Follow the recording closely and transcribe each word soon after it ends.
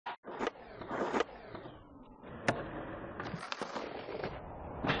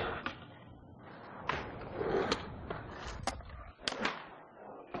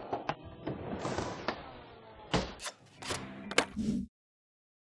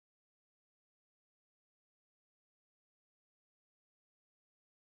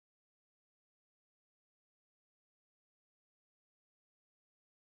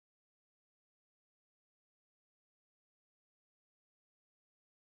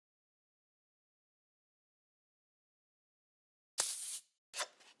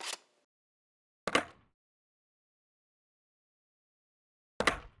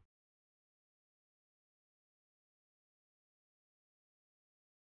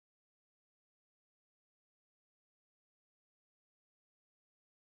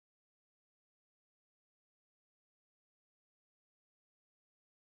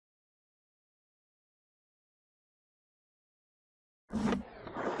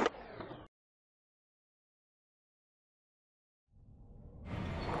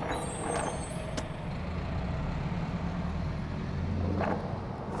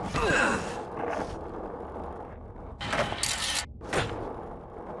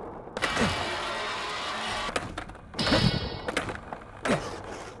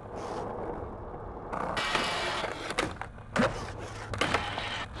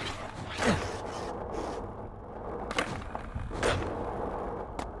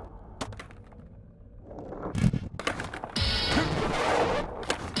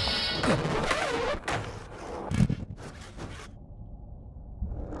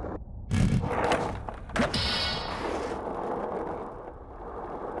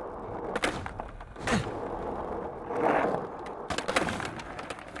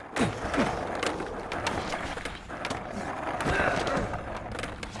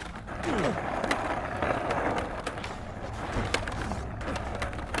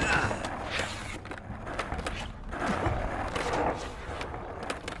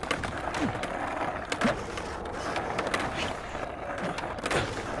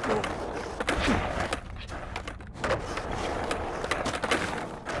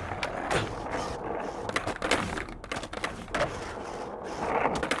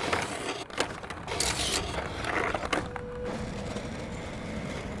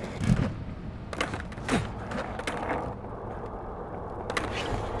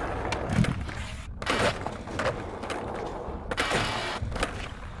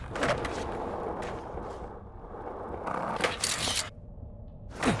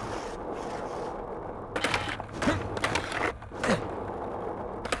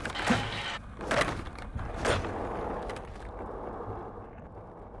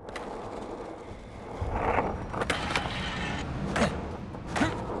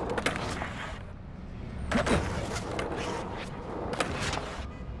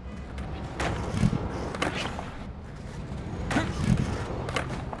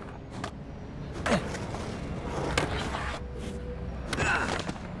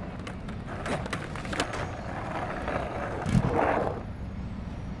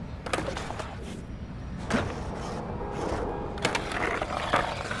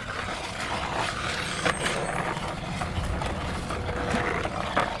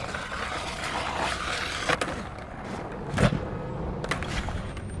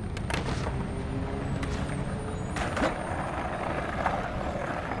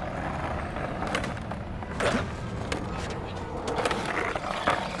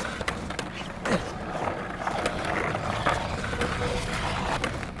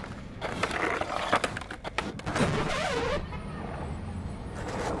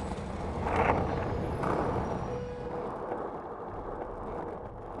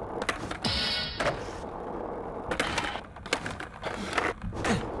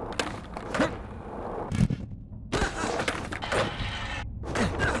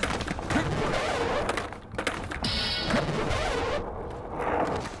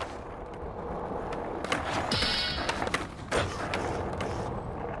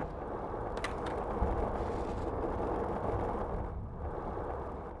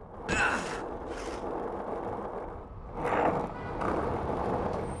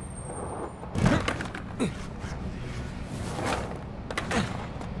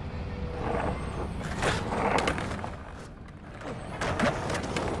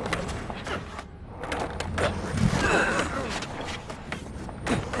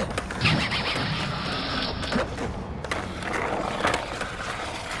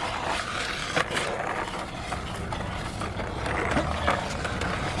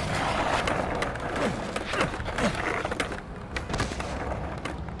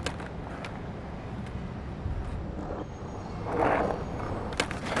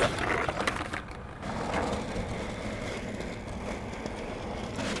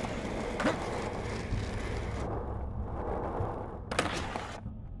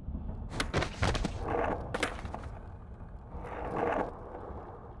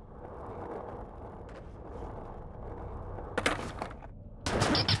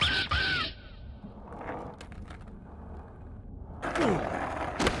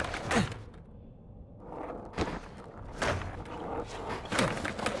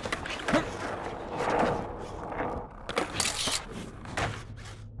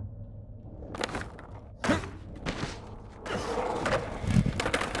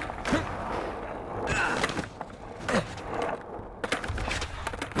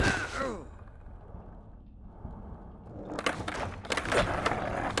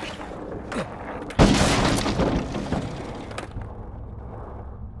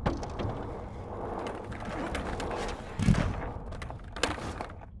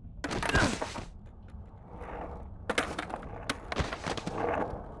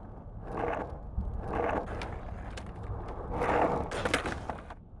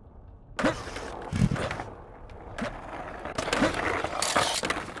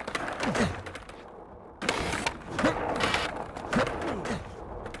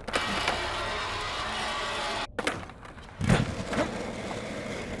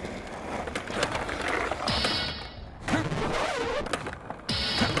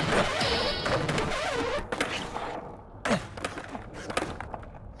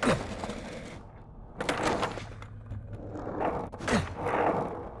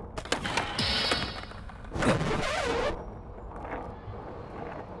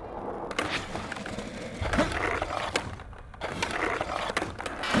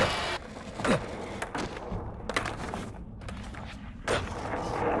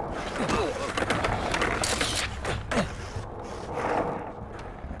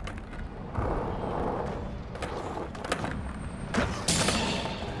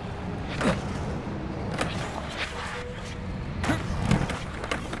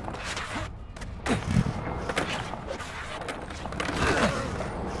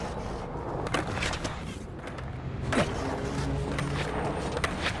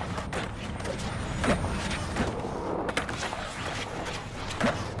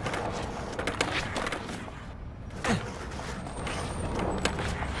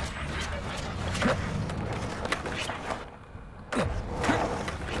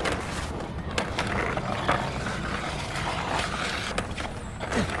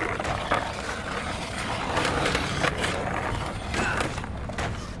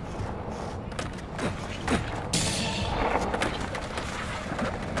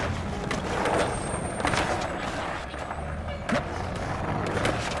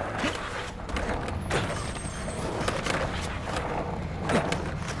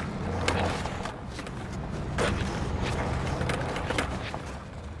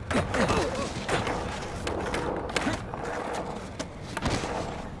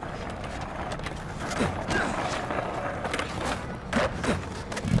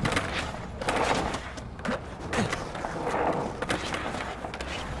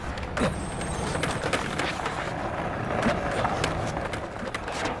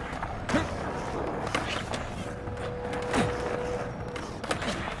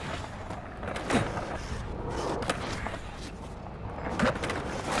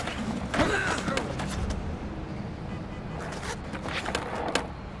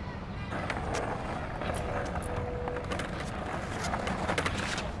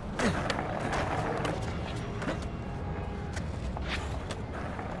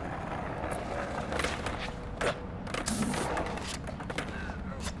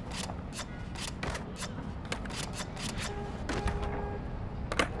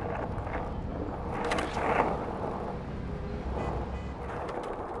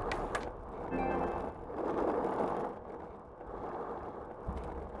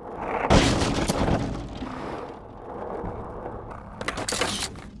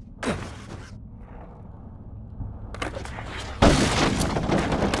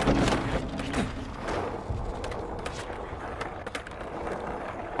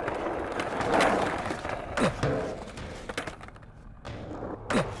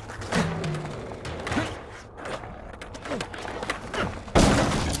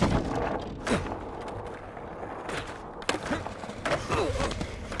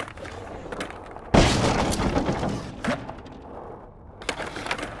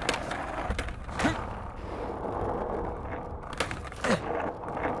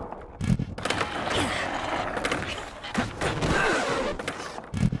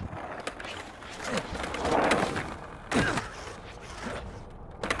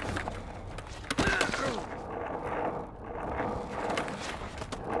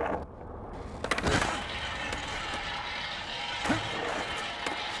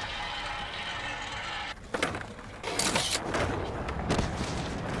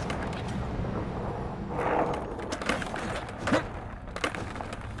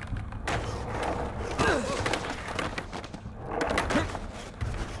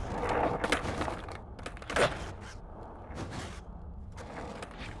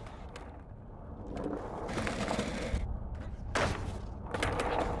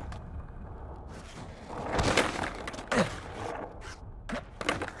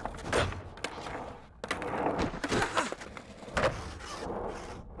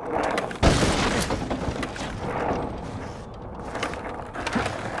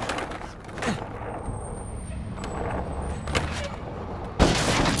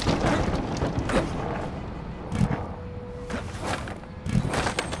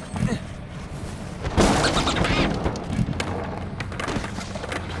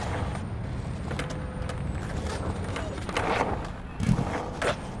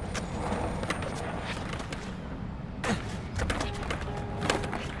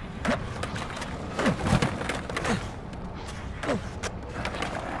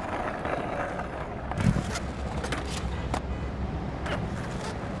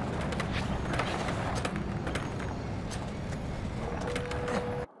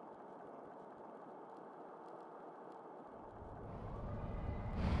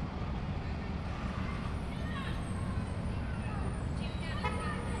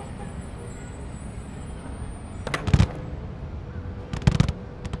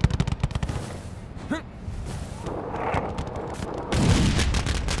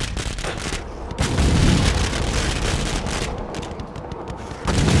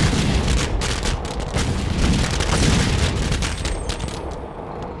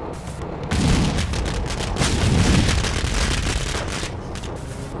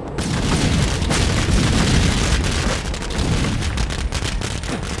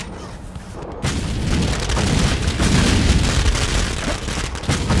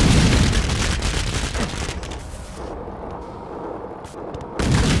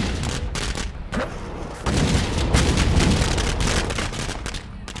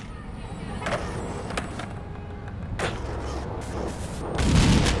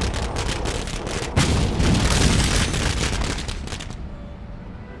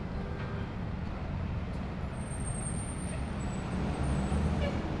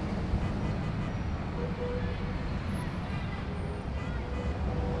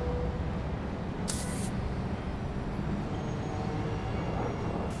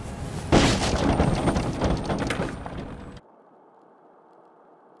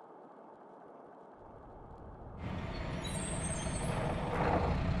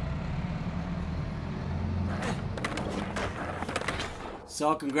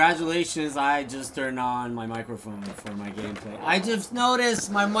So congratulations, I just turned on my microphone for my gameplay. I just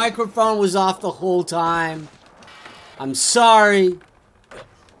noticed my microphone was off the whole time. I'm sorry.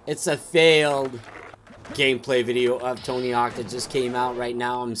 It's a failed gameplay video of Tony Hawk that just came out right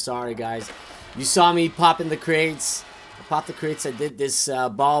now. I'm sorry, guys. You saw me popping the crates. I popped the crates. I did this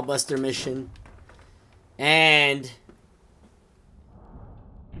ball buster mission. And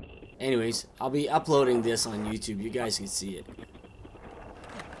anyways, I'll be uploading this on YouTube. You guys can see it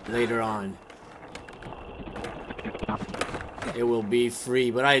later on. It will be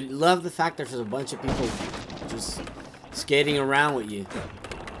free, but I love the fact that there's a bunch of people just skating around with you.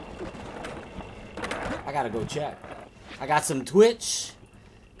 I gotta go check. I got some Twitch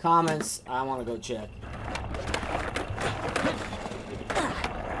comments I want to go check.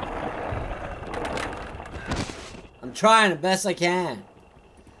 I'm trying the best I can.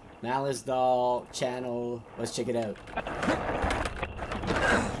 Malice Doll channel. Let's check it out.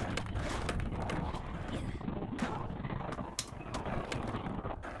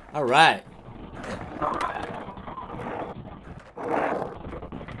 All right.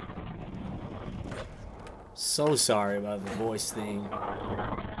 So sorry about the voice thing.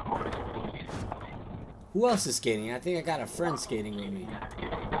 Who else is skating? I think I got a friend skating with me.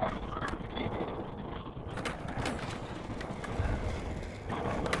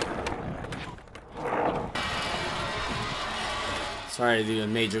 Sorry to do a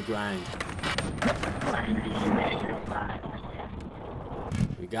major grind.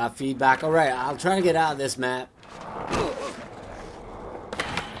 We got feedback. Alright, I'll try to get out of this map. I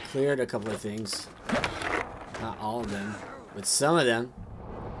cleared a couple of things. Not all of them, but some of them.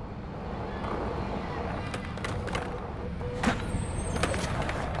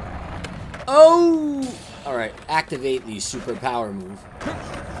 Oh! Alright, activate the super power move.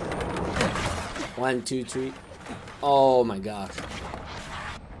 1, 2, 3. Oh my gosh.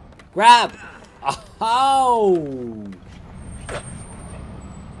 Grab! Oh!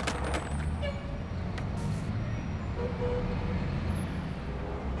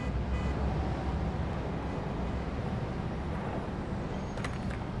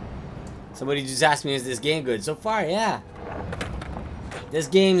 Somebody just asked me, is this game good? So far, yeah. This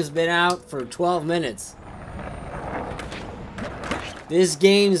game has been out for 12 minutes. This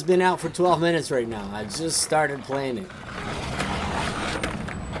game's been out for 12 minutes right now. I just started playing it.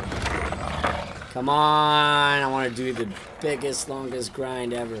 Come on, I want to do the biggest, longest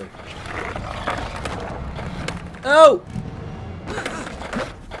grind ever. Oh!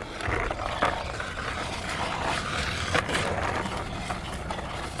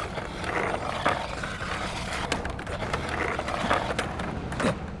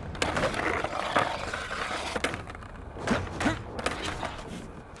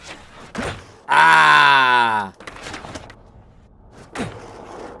 Ah!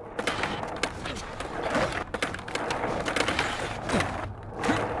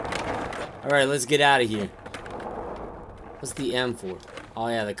 Alright, let's get out of here. What's the M for? Oh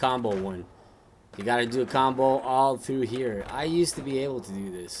yeah, the combo one. You gotta do a combo all through here. I used to be able to do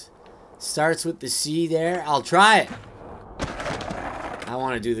this. Starts with the C there. I'll try it. I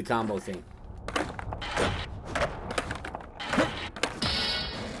want to do the combo thing.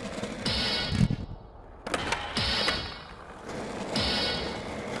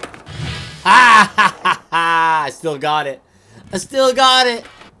 Ah, ha, ha, ha. I still got it. I still got it.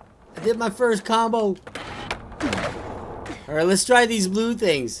 I did my first combo. Alright, let's try these blue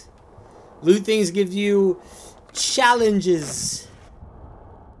things. Blue things give you challenges.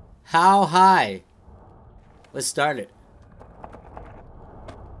 How high? Let's start it.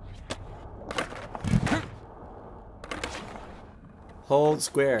 Hold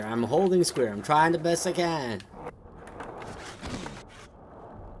square. I'm holding square. I'm trying the best I can.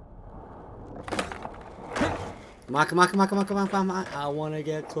 Come on, come on, come on, come on, come on, come on. I want to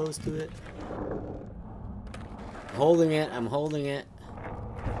get close to it. I'm holding it. I'm holding it.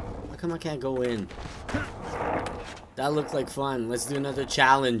 How come I can't go in? That looked like fun. Let's do another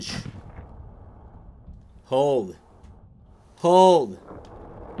challenge. Hold. Hold.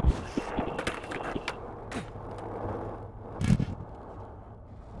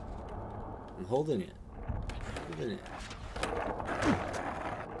 I'm holding it. Holding it.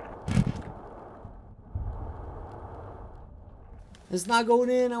 It's not going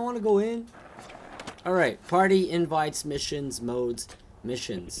in. I want to go in. Alright. Party invites, missions, modes,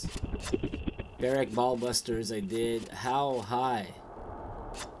 missions. Barrack Ball Busters I did. How high?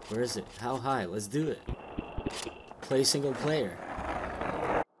 Where is it? How high? Let's do it. Play single player.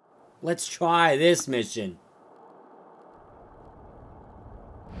 Let's try this mission.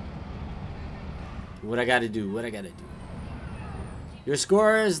 What I gotta do? What I gotta do? Your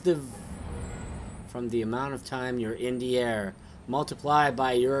score is from the amount of time you're in the air, multiplied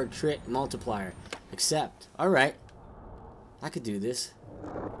by your trick multiplier. Accept. Alright. I could do this.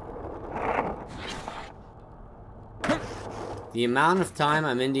 The amount of time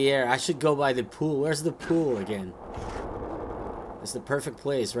I'm in the air. I should go by the pool. Where's the pool again? It's the perfect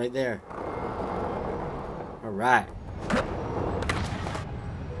place right there. Alright.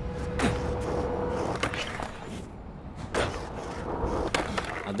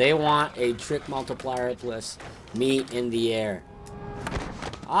 They want a trick multiplier plus me in the air.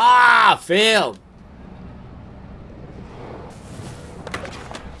 Ah, failed.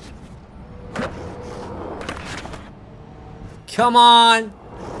 Come on.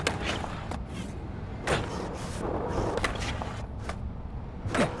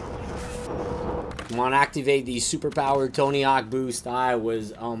 You want to activate the superpowered Tony Hawk boost? I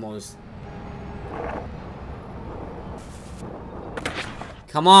was almost.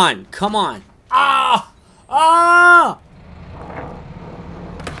 Come on, come on. Ah! Ah!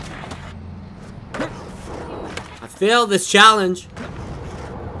 I failed this challenge.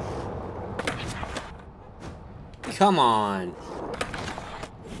 Come on.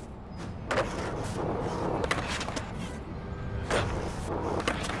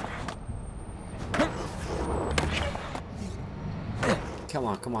 Come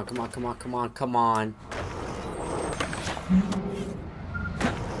on, come on, come on, come on, come on, come on.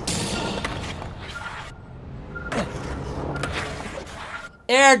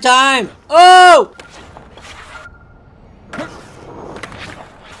 Airtime! Oh!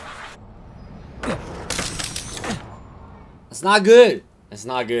 It's not good. It's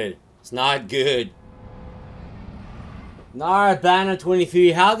not good. It's not good. Narabana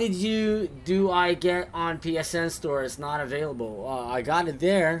 23. How did you do I get on PSN store? It's not available. I got it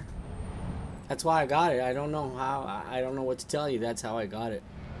there. That's why I got it. I don't know how. I don't know what to tell you. That's how I got it.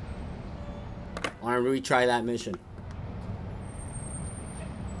 I want to retry that mission.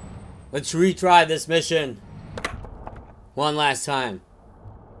 Let's retry this mission. One last time.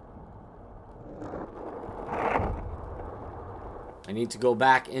 I need to go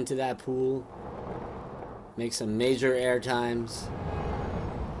back into that pool. Make some major air times.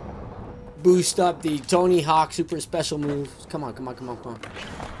 Boost up the Tony Hawk super special moves. Come on, come on, come on, come on.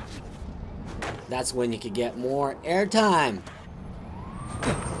 That's when you could get more air time.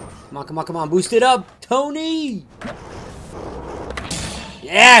 Come on, come on, come on. Boost it up, Tony.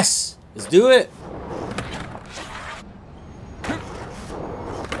 Yes! Let's do it.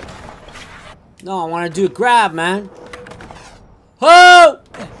 No, I want to do a grab, man. Oh!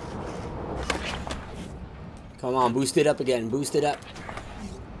 Come on, boost it up again. Boost it up.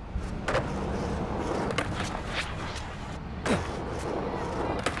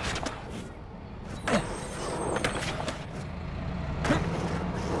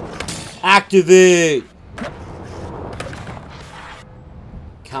 Activate.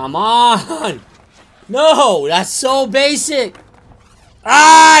 Come on. No, that's so basic.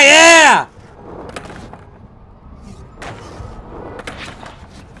 Ah, yeah.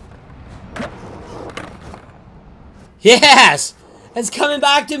 Yes! It's coming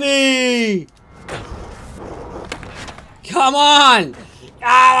back to me! Come on! Come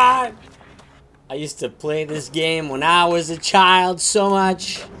on! I used to play this game when I was a child so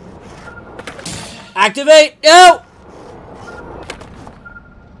much. Activate! No!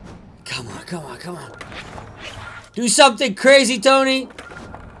 Come on, come on, come on. Do something crazy, Tony!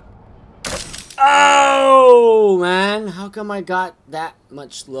 Oh, man. How come I got that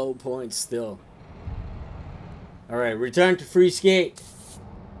much low points still? Alright, return to free skate.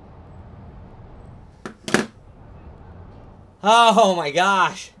 Oh my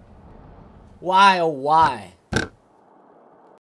gosh. Why, oh why?